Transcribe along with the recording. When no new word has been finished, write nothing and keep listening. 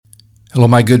Hello,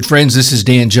 my good friends. This is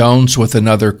Dan Jones with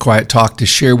another quiet talk to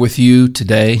share with you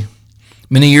today.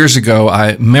 Many years ago,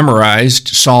 I memorized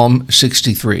Psalm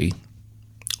 63.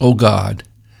 O God,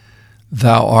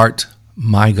 thou art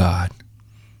my God.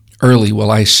 Early will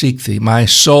I seek thee. My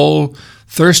soul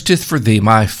thirsteth for thee.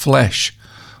 My flesh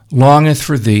longeth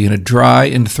for thee in a dry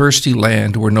and thirsty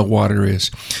land where no water is,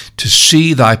 to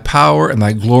see thy power and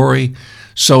thy glory,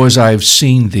 so as I have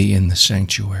seen thee in the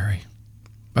sanctuary.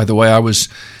 By the way, I was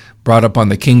brought up on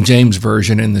the King James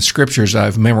Version, and the scriptures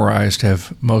I've memorized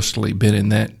have mostly been in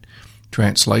that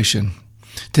translation.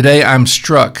 Today I'm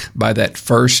struck by that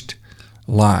first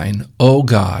line, O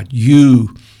God,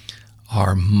 you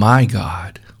are my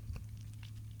God.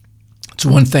 It's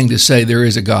one thing to say there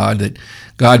is a God, that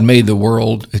God made the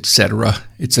world, etc.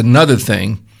 It's another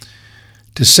thing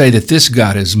to say that this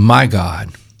God is my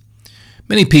God.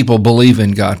 Many people believe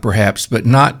in God, perhaps, but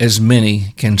not as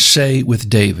many can say with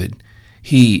David,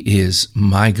 He is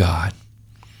my God.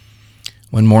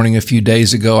 One morning a few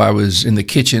days ago, I was in the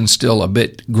kitchen, still a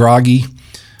bit groggy.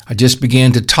 I just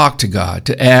began to talk to God,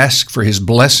 to ask for His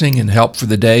blessing and help for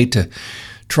the day, to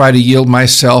try to yield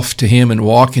myself to Him and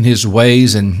walk in His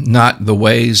ways and not the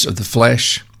ways of the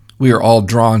flesh. We are all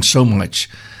drawn so much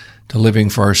to living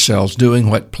for ourselves,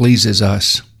 doing what pleases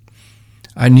us.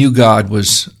 I knew God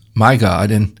was my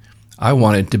God, and I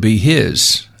wanted to be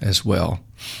His as well.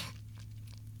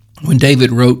 When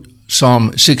David wrote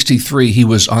Psalm 63, he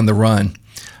was on the run,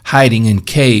 hiding in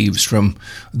caves from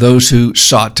those who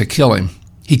sought to kill him.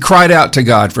 He cried out to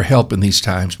God for help in these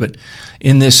times, but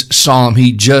in this psalm,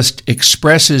 he just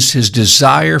expresses his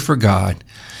desire for God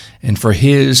and for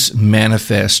His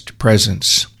manifest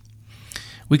presence.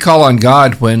 We call on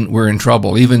God when we're in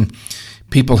trouble. Even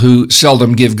people who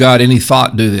seldom give God any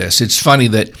thought do this. It's funny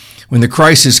that when the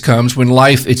crisis comes, when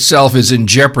life itself is in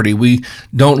jeopardy, we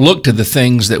don't look to the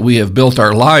things that we have built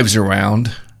our lives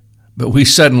around, but we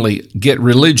suddenly get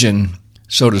religion,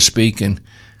 so to speak, and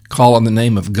call on the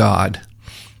name of God.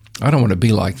 I don't want to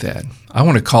be like that. I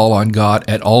want to call on God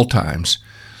at all times,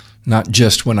 not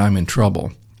just when I'm in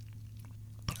trouble.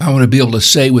 I want to be able to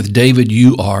say with David,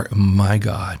 you are my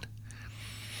God.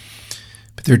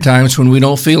 But there are times when we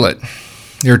don't feel it.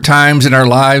 There are times in our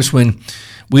lives when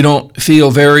we don't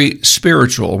feel very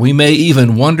spiritual. We may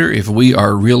even wonder if we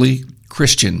are really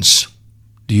Christians.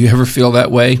 Do you ever feel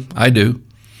that way? I do.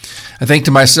 I think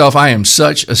to myself, I am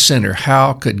such a sinner.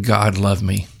 How could God love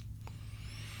me?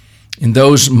 In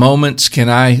those moments, can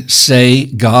I say,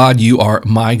 God, you are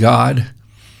my God?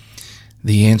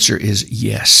 The answer is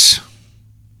yes.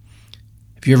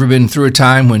 Have you ever been through a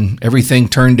time when everything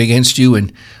turned against you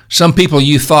and some people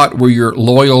you thought were your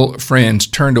loyal friends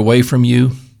turned away from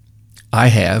you? I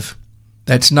have.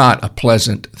 That's not a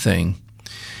pleasant thing.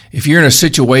 If you're in a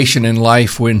situation in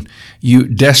life when you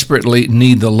desperately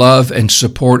need the love and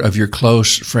support of your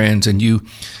close friends and you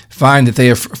find that they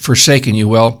have forsaken you,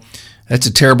 well, that's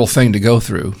a terrible thing to go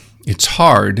through. It's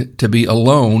hard to be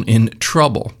alone in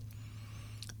trouble.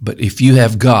 But if you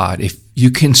have God, if you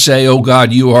can say, oh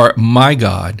God, you are my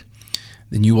God,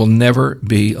 then you will never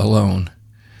be alone.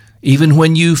 Even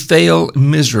when you fail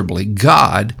miserably,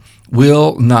 God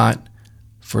will not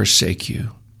forsake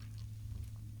you.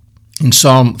 In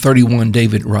Psalm 31,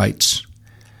 David writes,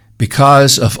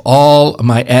 because of all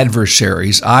my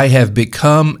adversaries, I have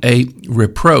become a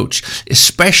reproach,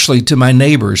 especially to my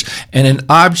neighbors, and an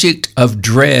object of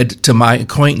dread to my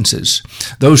acquaintances.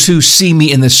 Those who see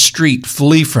me in the street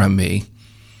flee from me.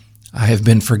 I have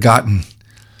been forgotten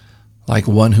like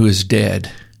one who is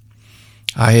dead.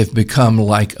 I have become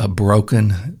like a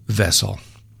broken vessel.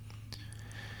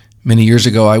 Many years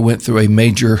ago, I went through a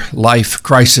major life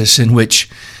crisis in which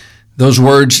those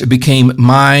words became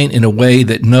mine in a way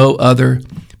that no other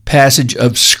passage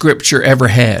of Scripture ever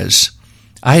has.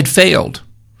 I had failed,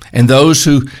 and those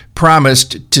who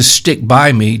promised to stick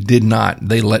by me did not.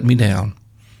 They let me down.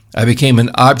 I became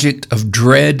an object of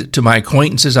dread to my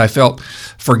acquaintances. I felt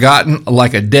forgotten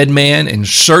like a dead man, and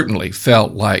certainly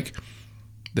felt like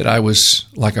that I was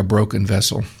like a broken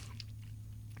vessel.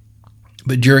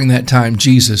 But during that time,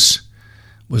 Jesus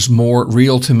was more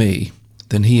real to me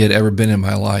than He had ever been in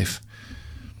my life.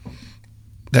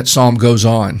 That psalm goes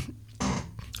on.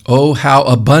 Oh, how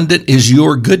abundant is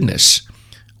your goodness,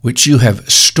 which you have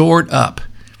stored up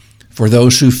for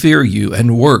those who fear you,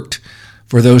 and worked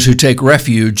for those who take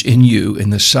refuge in you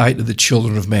in the sight of the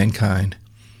children of mankind.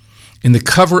 In the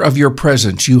cover of your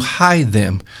presence, you hide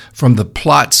them from the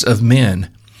plots of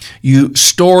men. You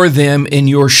store them in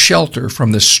your shelter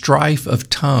from the strife of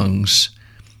tongues.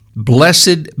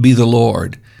 Blessed be the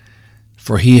Lord,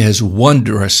 for He has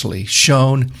wondrously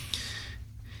shown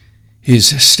His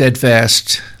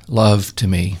steadfast love to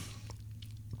me.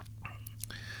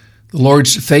 The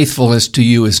Lord's faithfulness to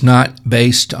you is not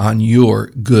based on your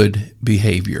good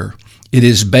behavior. It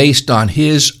is based on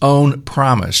His own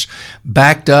promise,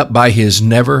 backed up by His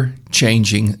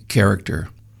never-changing character.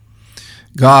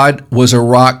 God was a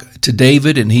rock to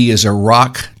David, and He is a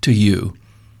rock to you.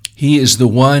 He is the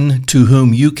one to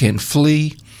whom you can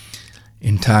flee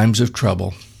in times of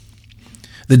trouble.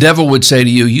 The devil would say to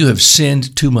you, you have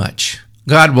sinned too much.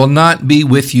 God will not be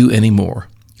with you anymore.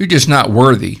 You're just not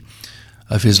worthy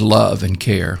of His love and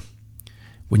care.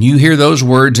 When you hear those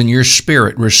words in your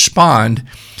spirit, respond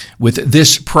with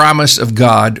this promise of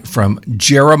God from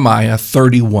Jeremiah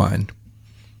 31.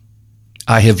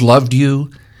 I have loved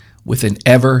you with an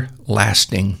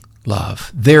everlasting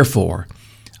love. Therefore,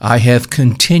 I have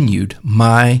continued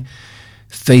my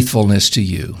faithfulness to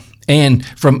you. And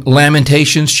from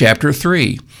Lamentations chapter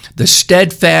 3, the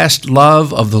steadfast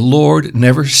love of the Lord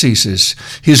never ceases.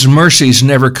 His mercies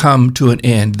never come to an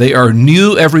end. They are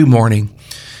new every morning.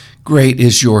 Great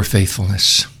is your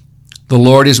faithfulness. The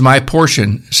Lord is my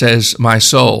portion, says my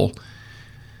soul.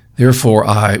 Therefore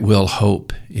I will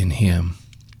hope in Him.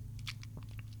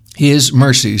 His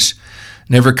mercies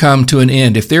never come to an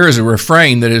end. If there is a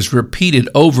refrain that is repeated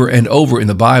over and over in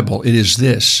the Bible, it is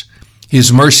this: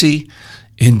 His mercy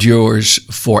endures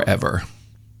forever.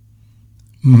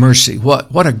 Mercy.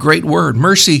 What a great word.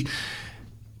 Mercy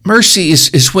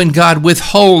is when God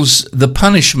withholds the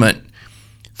punishment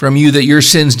from you that your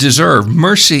sins deserve.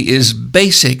 Mercy is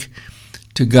basic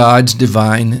to God's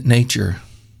divine nature.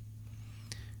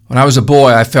 When I was a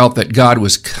boy, I felt that God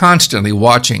was constantly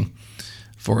watching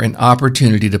for an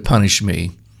opportunity to punish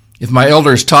me. If my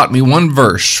elders taught me one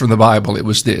verse from the Bible, it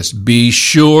was this: be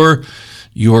sure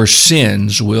your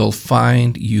sins will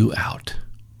find you out.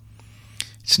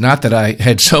 It's not that I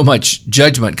had so much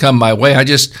judgment come my way.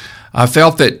 I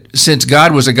felt that since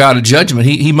God was a God of judgment,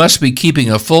 He must be keeping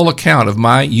a full account of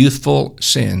my youthful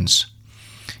sins.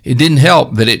 It didn't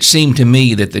help that it seemed to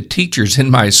me that the teachers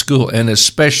in my school, and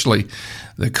especially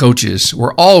the coaches,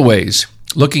 were always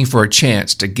looking for a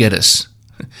chance to get us.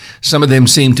 Some of them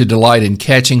seemed to delight in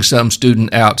catching some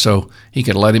student out so he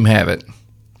could let him have it.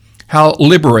 How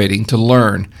liberating to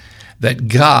learn that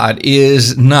God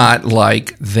is not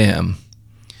like them.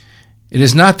 It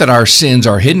is not that our sins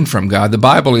are hidden from God. The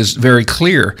Bible is very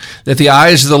clear that the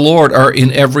eyes of the Lord are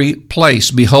in every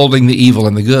place, beholding the evil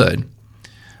and the good.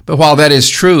 But while that is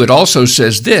true, it also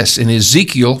says this in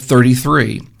Ezekiel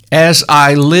 33, as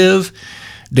I live,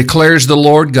 declares the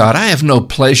Lord God, I have no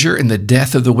pleasure in the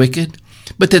death of the wicked,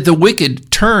 but that the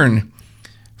wicked turn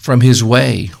from his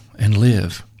way and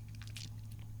live.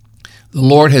 The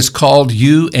Lord has called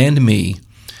you and me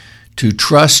to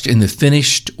trust in the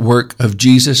finished work of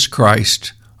Jesus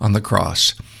Christ on the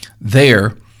cross.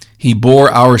 There, He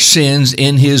bore our sins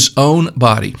in His own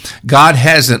body. God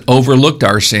hasn't overlooked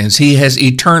our sins. He has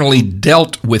eternally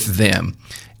dealt with them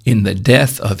in the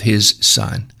death of His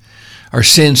Son. Our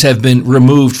sins have been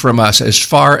removed from us as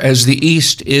far as the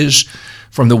east is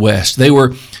from the west. They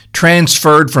were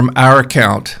transferred from our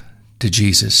account to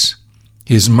Jesus.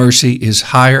 His mercy is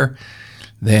higher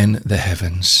than the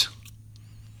heavens.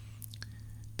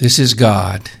 This is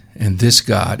God, and this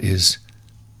God is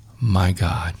my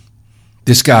God.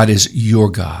 This God is your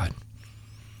God.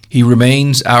 He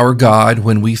remains our God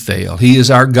when we fail. He is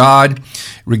our God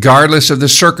regardless of the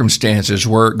circumstances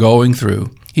we're going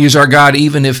through. He is our God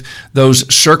even if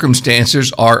those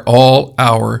circumstances are all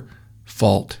our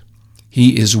fault.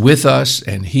 He is with us,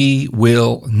 and He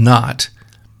will not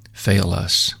fail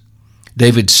us.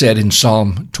 David said in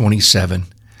Psalm 27,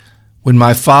 when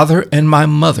my father and my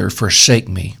mother forsake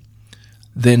me,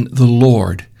 then the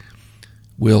Lord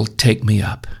will take me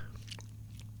up.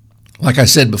 Like I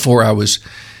said before, I was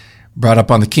brought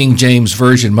up on the King James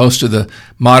Version. Most of the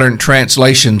modern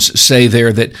translations say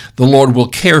there that the Lord will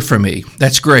care for me.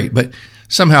 That's great, but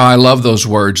somehow I love those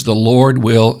words, the Lord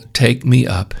will take me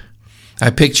up. I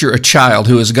picture a child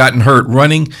who has gotten hurt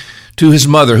running to his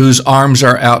mother whose arms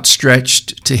are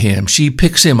outstretched to him. She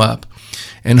picks him up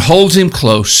and holds him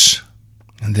close,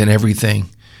 and then everything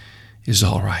is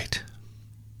all right.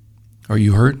 Are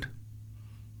you hurt?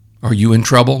 Are you in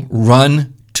trouble?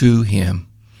 Run to Him.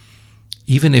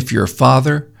 Even if your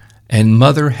father and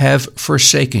mother have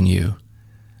forsaken you,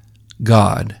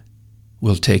 God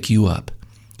will take you up.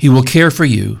 He will care for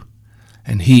you,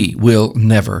 and He will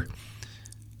never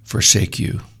forsake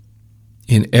you.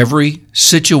 In every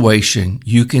situation,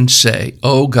 you can say,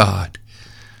 oh God,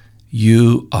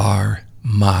 you are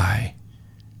my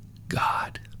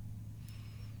God.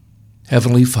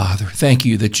 Heavenly Father, thank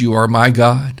you that you are my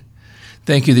God.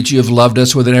 Thank you that you have loved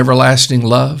us with an everlasting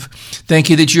love. Thank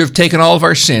you that you have taken all of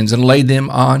our sins and laid them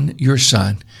on your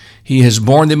Son. He has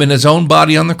borne them in his own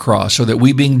body on the cross so that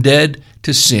we, being dead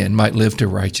to sin, might live to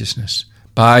righteousness,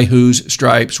 by whose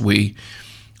stripes we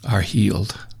are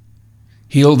healed.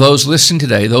 Heal those listening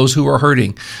today, those who are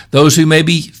hurting, those who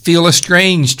maybe feel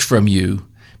estranged from you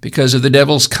because of the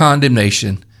devil's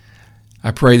condemnation.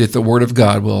 I pray that the Word of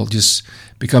God will just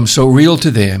become so real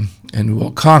to them and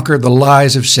will conquer the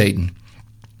lies of Satan.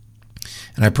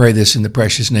 And I pray this in the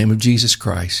precious name of Jesus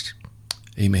Christ.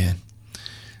 Amen.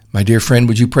 My dear friend,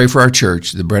 would you pray for our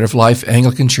church, the Bread of Life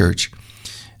Anglican Church?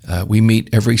 We meet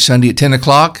every Sunday at 10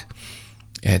 o'clock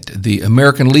at the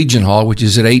American Legion Hall, which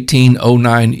is at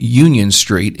 1809 Union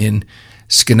Street in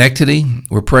Schenectady.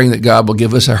 We're praying that God will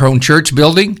give us our own church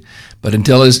building, but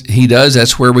until He does,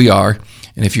 that's where we are.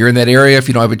 And if you're in that area, if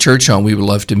you don't have a church home, we would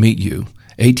love to meet you.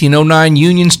 1809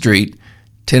 Union Street,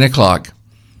 10 o'clock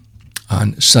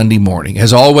on Sunday morning.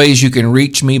 As always, you can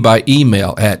reach me by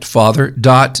email at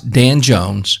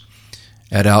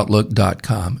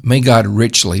father.danjones@outlook.com. May God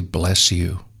richly bless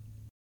you.